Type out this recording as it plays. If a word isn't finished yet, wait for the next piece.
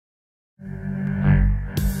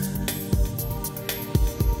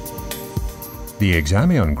The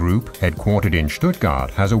EXAMION Group, headquartered in Stuttgart,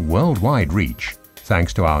 has a worldwide reach.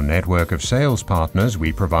 Thanks to our network of sales partners,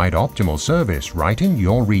 we provide optimal service right in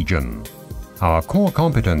your region. Our core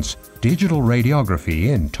competence: digital radiography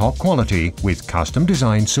in top quality with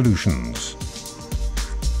custom-designed solutions.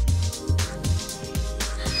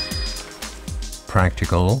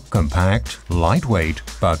 Practical, compact, lightweight,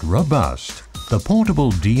 but robust. The portable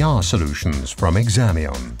DR solutions from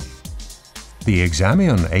EXAMION. The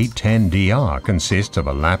EXAMION 810DR consists of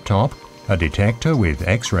a laptop, a detector with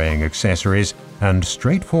X-raying accessories, and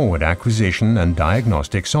straightforward acquisition and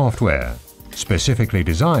diagnostic software, specifically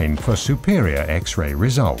designed for superior X-ray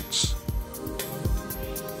results.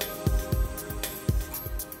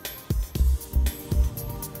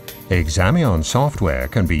 EXAMION software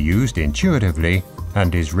can be used intuitively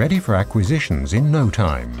and is ready for acquisitions in no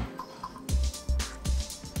time.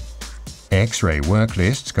 X-ray work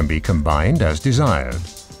lists can be combined as desired.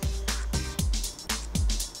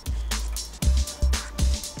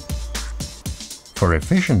 For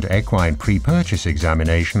efficient equine pre-purchase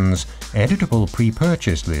examinations, editable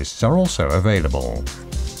pre-purchase lists are also available.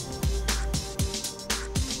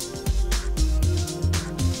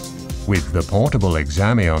 With the portable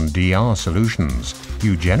EXAMION DR solutions,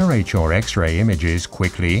 you generate your X-ray images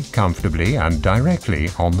quickly, comfortably and directly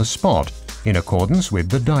on the spot in accordance with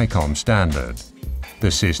the DICOM standard. The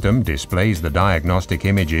system displays the diagnostic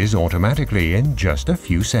images automatically in just a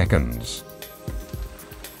few seconds.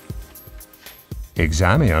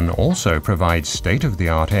 EXAMION also provides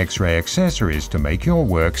state-of-the-art X-ray accessories to make your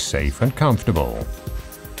work safe and comfortable.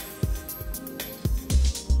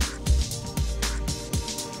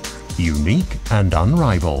 Unique and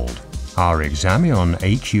unrivaled, our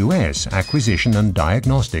X-AQS acquisition and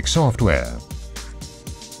diagnostic software.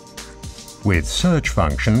 With search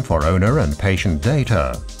function for owner and patient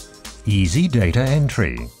data, easy data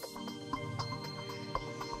entry,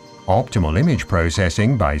 optimal image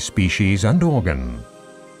processing by species and organ,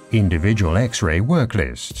 individual X-ray work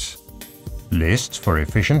lists, lists for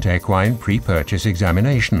efficient equine pre-purchase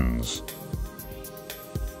examinations,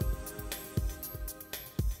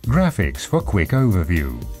 graphics for quick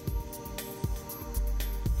overview,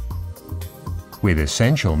 with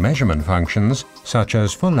essential measurement functions such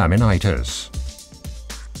as for laminitis.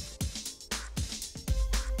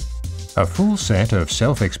 A full set of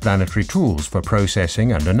self-explanatory tools for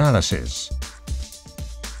processing and analysis.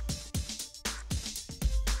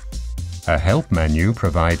 A help menu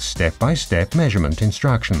provides step-by-step measurement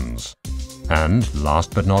instructions. And,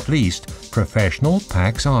 last but not least, professional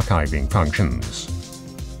PACS archiving functions.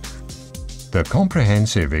 The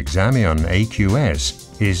comprehensive EXAMION AQS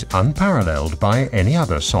is unparalleled by any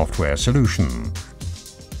other software solution.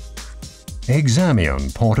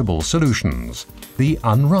 EXAMION Portable Solutions, the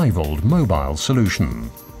unrivaled mobile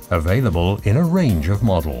solution, available in a range of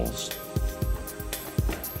models.